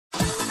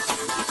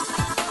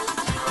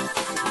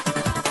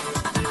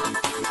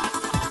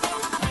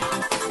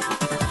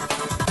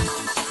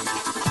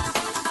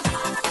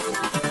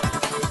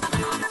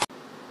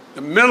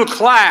middle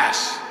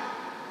class.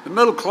 The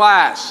middle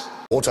class.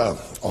 Water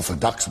off a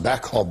duck's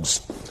back,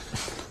 Hobbs.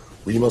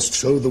 We must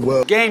show the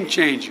world. Game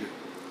changer.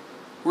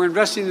 We're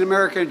investing in the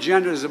American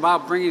agenda is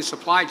about bringing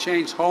supply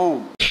chains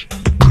home.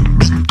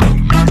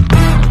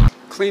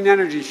 Clean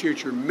energy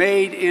future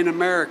made in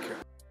America.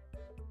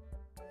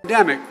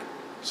 Pandemic,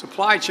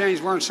 supply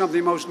chains weren't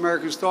something most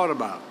Americans thought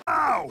about.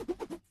 Ow!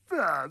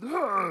 That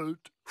hurt.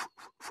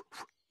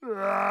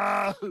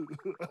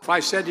 If I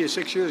said to you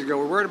 6 years ago,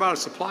 we're worried about a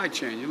supply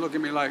chain, you look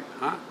at me like,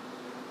 huh?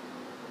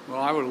 Well,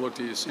 I would have looked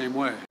at you the same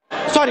way.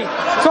 Sorry.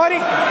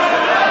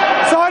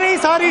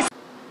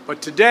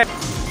 But today,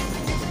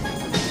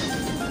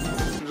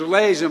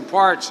 delays in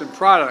parts and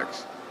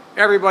products,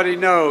 everybody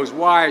knows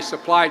why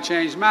supply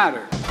chains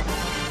matter.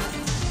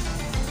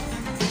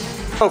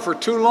 For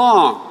too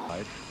long,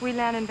 we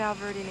land in Val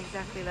Verde in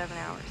exactly 11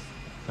 hours.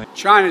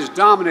 China's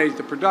dominated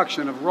the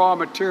production of raw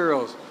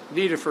materials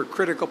needed for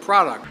critical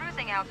products.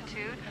 Cruising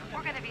altitude,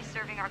 we're going to be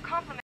serving our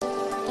complimentary